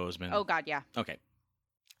Chadwick Boseman. Oh, God, yeah. Okay.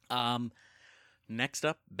 Next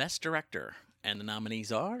up, Best Director. And the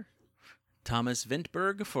nominees are Thomas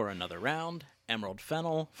Vinterberg for Another Round, Emerald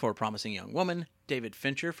Fennell for Promising Young Woman, David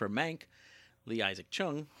Fincher for Mank, Lee Isaac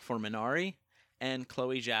Chung for Minari, and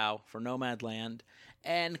Chloe Zhao for Nomadland.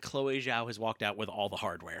 And Chloe Zhao has walked out with all the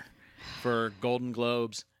hardware for Golden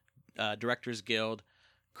Globes, Directors Guild,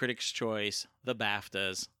 Critics' Choice, the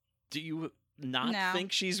BAFTAs. Do you not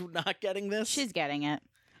think she's not getting this? She's getting it.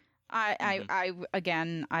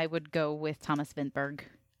 I would go with Thomas Vinterberg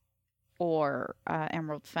or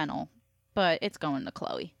Emerald Fennell, but it's going to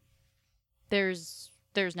Chloe. There's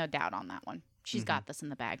no doubt on that one. She's got this in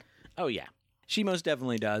the bag. Oh, yeah. She most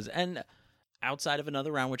definitely does. And outside of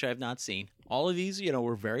Another Round, which I have not seen, all of these,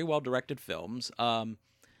 were very well-directed films.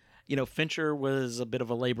 Fincher was a bit of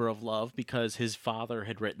a labor of love because his father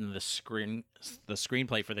had written the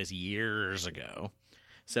screenplay for this years ago.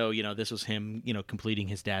 So, this was him, completing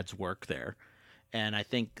his dad's work there. And I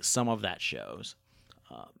think some of that shows.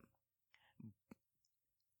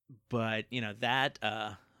 But, that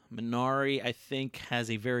Minari, I think,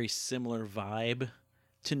 has a very similar vibe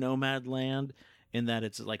to Nomadland in that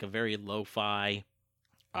it's like a very lo-fi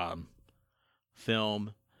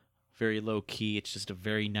film, very low-key. It's just a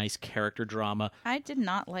very nice character drama. I did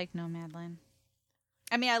not like Nomadland.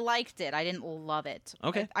 I mean, I liked it. I didn't love it.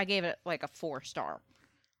 Okay. I gave it like a 4-star.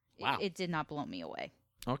 Wow. It did not blow me away.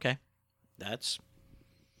 Okay.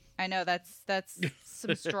 I know that's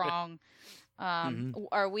some strong.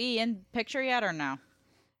 Are we in picture yet or no?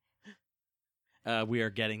 We are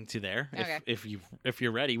getting to there. Okay. If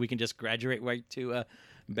you're ready, we can just graduate right to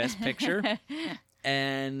Best Picture.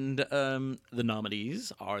 And the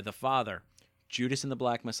nominees are The Father, Judas and the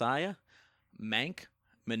Black Messiah, Mank,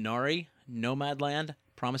 Minari, Nomadland,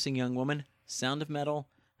 Promising Young Woman, Sound of Metal,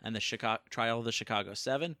 and the Trial of the Chicago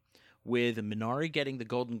 7, with Minari getting the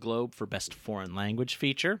Golden Globe for Best Foreign Language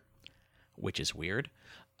Feature, which is weird.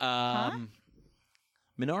 Minari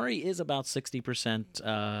is about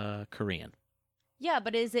 60% Korean. Yeah,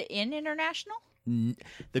 but is it in international?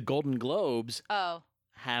 The Golden Globes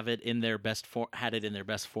had it in their best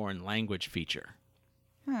foreign language feature.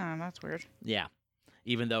 Oh, that's weird. Yeah,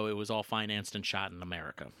 even though it was all financed and shot in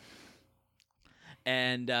America.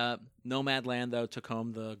 And Nomadland, though, took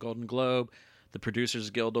home the Golden Globe, the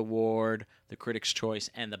Producers Guild Award, the Critics' Choice,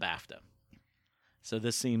 and the BAFTA. So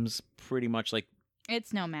this seems pretty much like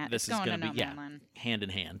It's Nomad. this It's is going to going to be Nomadland. hand in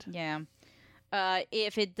hand. Yeah.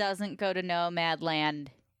 If it doesn't go to Nomadland,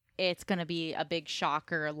 it's going to be a big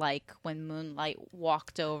shocker, like when Moonlight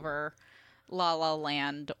walked over La La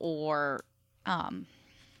Land, or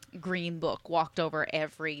Green Book walked over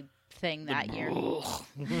everything that year.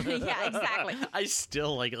 Yeah, exactly. I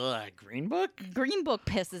still like Green Book. Green Book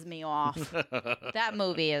pisses me off. That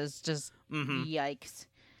movie is just yikes.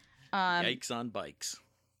 Yikes on bikes.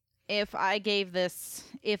 If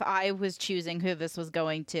I was choosing who this was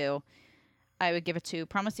going to, I would give it to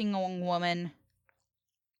Promising Young Woman,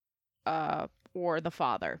 or The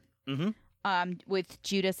Father. Mm-hmm. With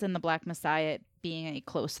Judas and the Black Messiah being a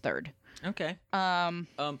close third. Okay.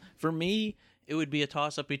 For me, it would be a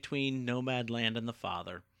toss-up between Nomadland and The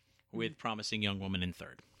Father, with Promising Young Woman in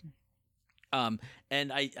third. And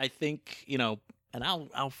I think, and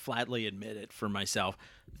I'll flatly admit it for myself,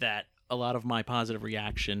 that a lot of my positive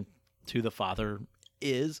reaction to The Father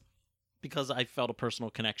is because I felt a personal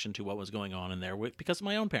connection to what was going on in there because of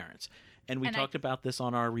my own parents. And we talked about this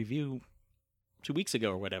on our review 2 weeks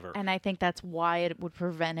ago or whatever. And I think that's why it would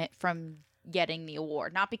prevent it from getting the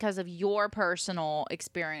award. Not because of your personal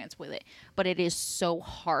experience with it, but it is so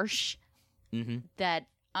harsh that,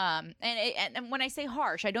 and when I say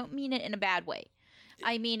harsh, I don't mean it in a bad way.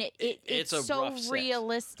 I mean, it's a so rough sit.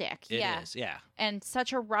 realistic. It is, yeah. And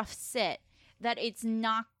such a rough sit that it's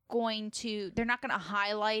not they're not going to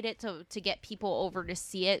highlight it to get people over to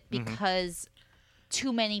see it, because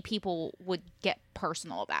too many people would get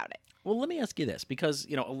personal about it. Well, let me ask you this, because,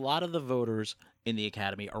 a lot of the voters in the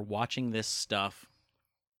Academy are watching this stuff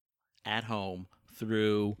at home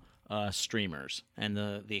through streamers and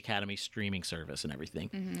the Academy streaming service and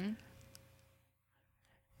everything.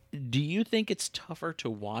 Do you think it's tougher to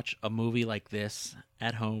watch a movie like this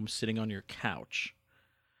at home sitting on your couch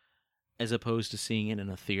as opposed to seeing it in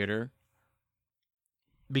a theater?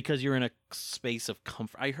 Because you're in a space of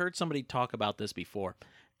comfort. I heard somebody talk about this before.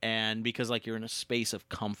 And because you're in a space of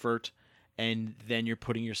comfort, and then you're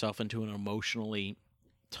putting yourself into an emotionally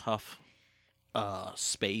tough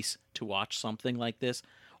space to watch something like this?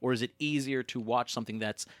 Or is it easier to watch something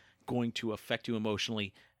that's going to affect you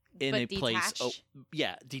emotionally in a place,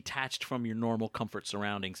 detached from your normal comfort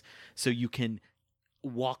surroundings, so you can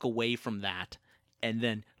walk away from that and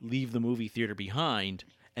then leave the movie theater behind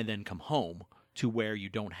and then come home to where you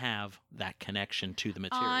don't have that connection to the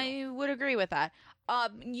material? I would agree with that.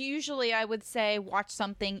 Usually I would say watch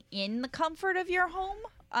something in the comfort of your home.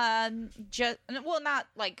 Not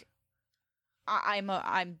like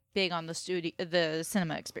I'm big on the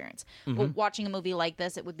cinema experience. But watching a movie like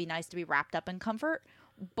this, it would be nice to be wrapped up in comfort.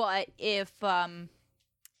 But if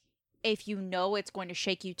you know it's going to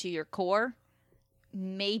shake you to your core,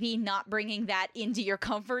 maybe not bringing that into your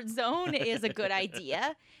comfort zone is a good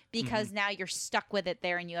idea, because now you're stuck with it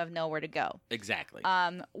there and you have nowhere to go. Exactly.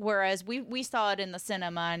 Whereas we saw it in the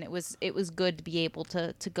cinema, and it was good to be able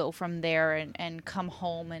to go from there and come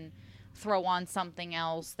home and throw on something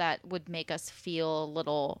else that would make us feel a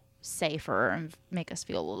little safer and make us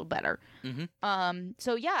feel a little better.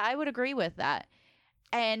 So yeah, I would agree with that.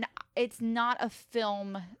 And it's not a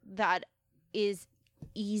film that is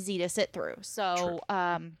easy to sit through. So,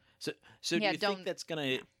 so do you think that's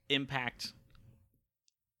going to impact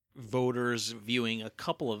voters viewing a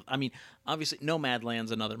couple of? I mean, obviously,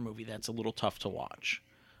 Nomadland's another movie that's a little tough to watch.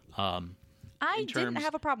 I didn't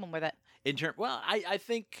have a problem with it. I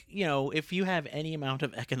think, if you have any amount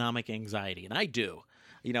of economic anxiety, and I do,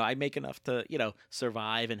 I make enough to,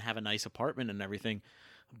 survive and have a nice apartment and everything,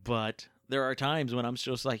 but there are times when I'm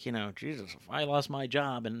just like, Jesus, if I lost my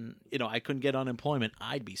job and, I couldn't get unemployment,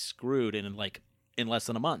 I'd be screwed in less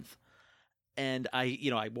than a month. And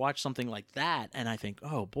I watch something like that and I think,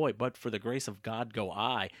 oh boy, but for the grace of God go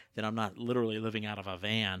I, that I'm not literally living out of a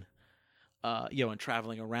van, and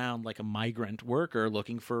traveling around like a migrant worker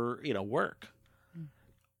looking for, work.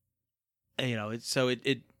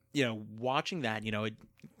 Watching that,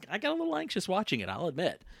 I got a little anxious watching it, I'll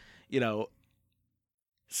admit,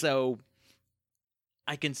 so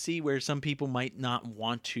I can see where some people might not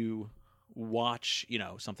want to watch,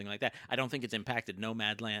 something like that. I don't think it's impacted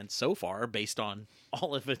Nomadland so far based on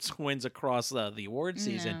all of its wins across the award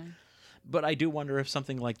season. But I do wonder if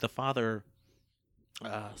something like The Father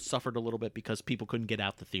suffered a little bit because people couldn't get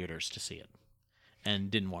out the theaters to see it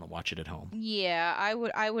and didn't want to watch it at home. Yeah,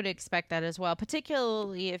 I would expect that as well,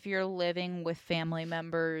 particularly if you're living with family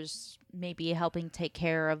members, maybe helping take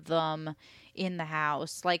care of them in the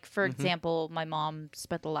house. Like, for example, my mom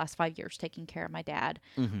spent the last 5 years taking care of my dad.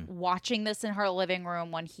 Watching this in her living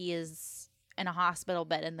room when he is in a hospital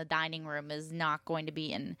bed in the dining room is not going to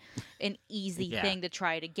be an easy Yeah. thing to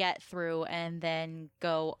try to get through, and then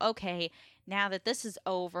go, okay, now that this is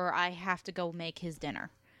over, I have to go make his dinner.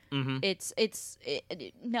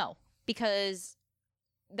 Mm-hmm. No, because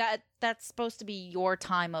that's supposed to be your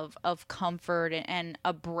time of comfort and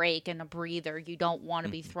a break and a breather. You don't want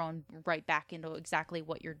to be thrown right back into exactly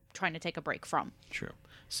what you're trying to take a break from. True.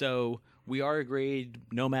 So we are agreed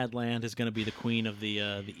Nomadland is going to be the queen of the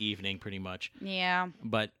evening, pretty much. Yeah.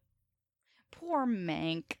 But Poor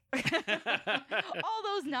Mank. All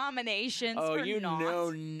those nominations oh, for you naught.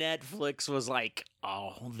 know, Netflix was like,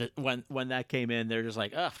 when that came in, they're just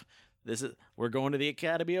like, ugh, we're going to the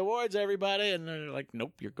Academy Awards, everybody, and they're like,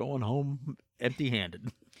 nope, you're going home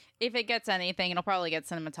empty-handed. If it gets anything, it'll probably get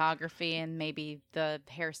cinematography and maybe the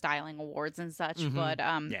hairstyling awards and such. Mhm. But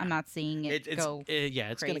Yeah. I'm not seeing it go. it's going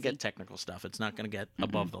to crazy. get technical stuff. It's not going to get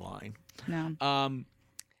above the line. No.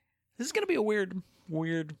 This is going to be a weird.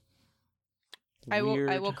 I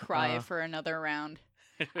will cry for another round.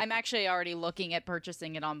 I'm actually already looking at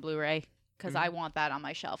purchasing it on Blu-ray because I want that on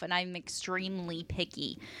my shelf, and I'm extremely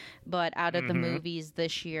picky. But out of the movies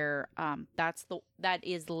this year, that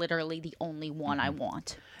is literally the only one I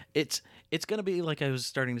want. It's going to be, like I was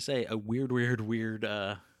starting to say, a weird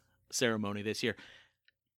ceremony this year.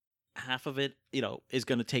 Half of it, is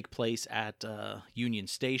going to take place at Union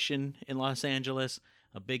Station in Los Angeles.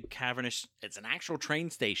 A big cavernous. It's an actual train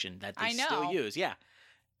station that they still use. Yeah.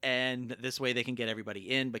 And this way they can get everybody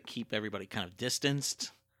in, but keep everybody kind of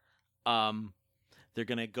distanced. They're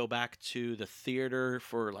going to go back to the theater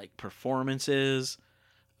for like performances,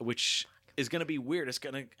 which is going to be weird. It's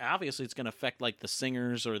going to affect like the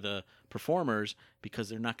singers or the performers because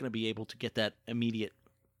they're not going to be able to get that immediate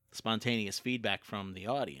spontaneous feedback from the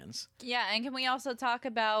audience. Yeah, and can we also talk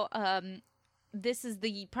about this is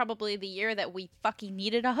probably the year that we fucking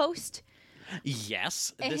needed a host?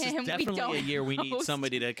 Yes, this is And we definitely don't a year we need host.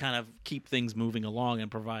 somebody to kind of keep things moving along and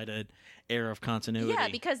provide an air of continuity. Yeah,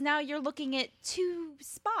 because now you're looking at 2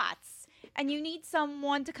 spots, and you need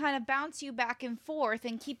someone to kind of bounce you back and forth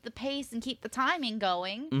and keep the pace and keep the timing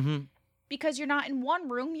going. Mm-hmm. Because you're not in one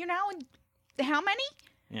room, you're now in how many?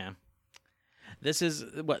 Yeah. This is,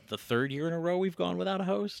 the third year in a row we've gone without a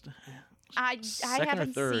host? I Second or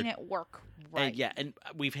haven't third. seen it work right. And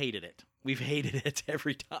we've hated it. We've hated it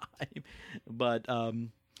every time. But,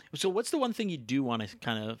 so what's the one thing you do want to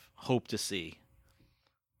kind of hope to see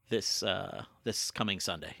this coming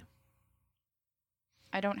Sunday?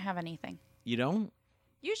 I don't have anything. You don't?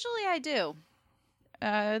 Usually I do.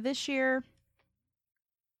 This year,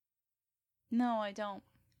 no, I don't.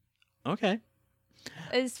 Okay.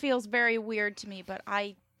 This feels very weird to me, but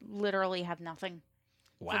I literally have nothing.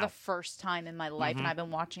 Wow. For the first time in my life, and I've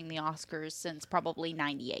been watching the Oscars since probably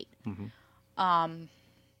 98.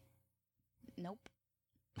 Nope.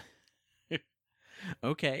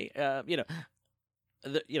 Okay. I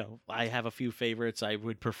have a few favorites I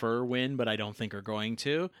would prefer win, but I don't think are going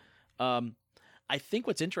to. I think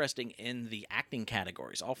what's interesting in the acting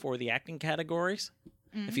categories, all 4 of the acting categories,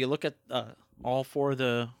 if you look at all 4 of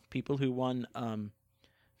the people who won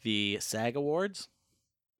the SAG Awards,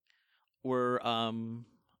 were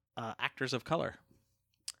actors of color.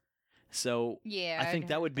 So Yeah, I think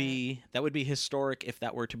that would be historic if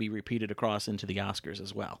that were to be repeated across into the Oscars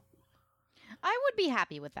as well. I would be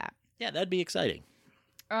happy with that. Yeah, that'd be exciting.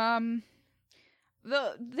 There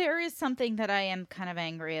is something that I am kind of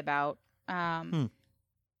angry about. And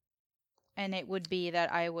it would be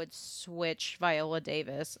that I would switch Viola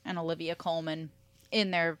Davis and Olivia Colman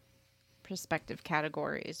in their respective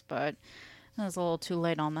categories, but I was a little too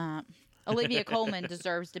late on that. Olivia Colman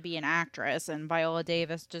deserves to be an actress, and Viola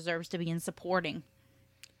Davis deserves to be in supporting.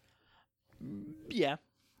 Yeah.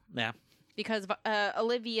 Because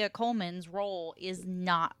Olivia Colman's role is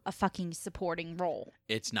not a fucking supporting role.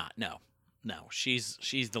 It's not. No. She's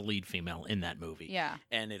the lead female in that movie. Yeah.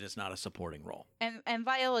 And it is not a supporting role. And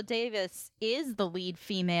Viola Davis is the lead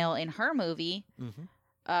female in her movie. Mm-hmm.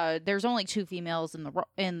 There's only 2 females in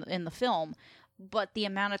the film, but the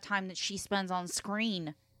amount of time that she spends on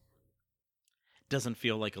screen, Doesn't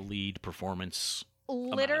feel like a lead performance.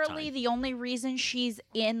 literally the only reason she's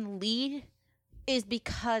in lead is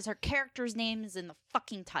because her character's name is in the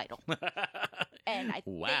fucking title. And I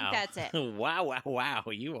think that's it. Wow.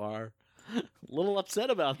 You are a little upset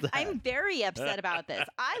about that. I'm very upset about this.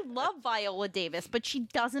 I love Viola Davis, but she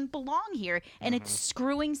doesn't belong here, and it's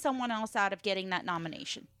screwing someone else out of getting that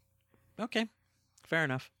nomination. Okay. Fair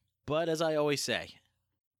enough. But as I always say,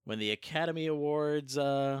 when the Academy Awards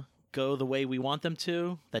go the way we want them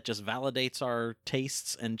to, that just validates our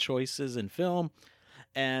tastes and choices in film.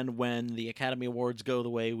 And when the Academy Awards go the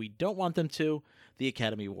way we don't want them to, the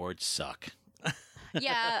Academy Awards suck.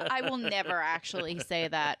 Yeah, I will never actually say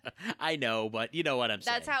that. I know, but you know what I'm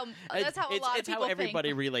saying. That's how a lot of people how everybody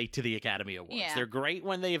think. relate to the Academy Awards. Yeah. They're great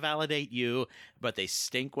when they validate you, but they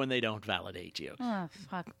stink when they don't validate you. Oh,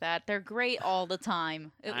 fuck that. They're great all the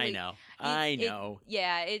time. I know.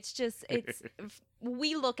 Yeah, it's just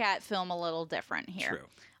we look at film a little different here. True.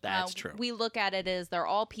 That's true. We look at it as they're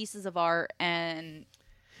all pieces of art, and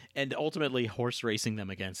ultimately horse racing them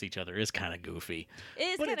against each other is kind of goofy. It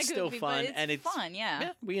is but kind of it's goofy, still fun, but and it's fun,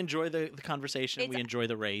 yeah. We enjoy the conversation. We enjoy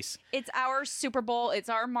the race. It's our Super Bowl. It's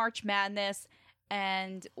our March Madness,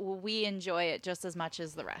 and we enjoy it just as much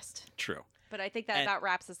as the rest. True. But I think that about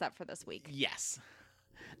wraps us up for this week. Yes.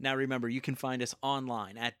 Now remember, you can find us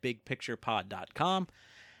online at bigpicturepod.com,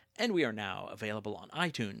 and we are now available on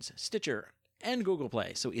iTunes, Stitcher, and Google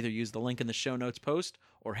Play. So either use the link in the show notes post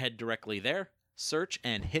or head directly there, search,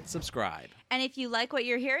 and hit subscribe. And if you like what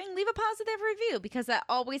you're hearing, leave a positive review because that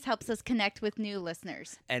always helps us connect with new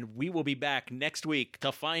listeners. And we will be back next week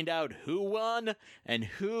to find out who won and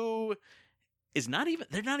who is not even,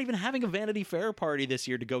 they're not even having a Vanity Fair party this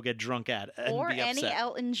year to go get drunk at and or be upset. any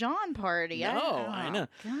Elton John party. No, I know.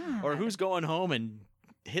 God. Or who's going home and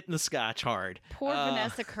hitting the scotch hard. Poor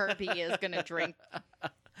Vanessa Kirby is going to drink.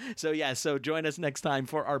 So join us next time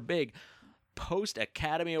for our big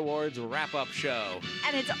post-Academy Awards wrap-up show.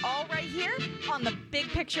 And it's all right here on the Big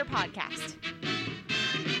Picture Podcast.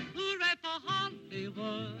 Hooray for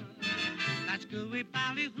Hollywood. That's gooey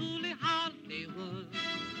ballyhooly Hollywood.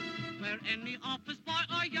 Where any office boy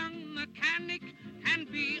or young mechanic can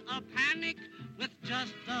be a panic with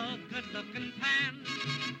just a good-looking pan.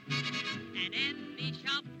 And any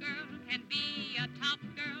shop girl can be a top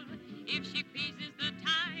girl if she pleases the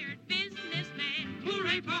tired businessman.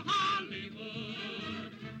 Hooray for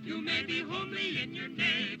Hollywood. You may be homely in your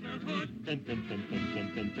neighborhood.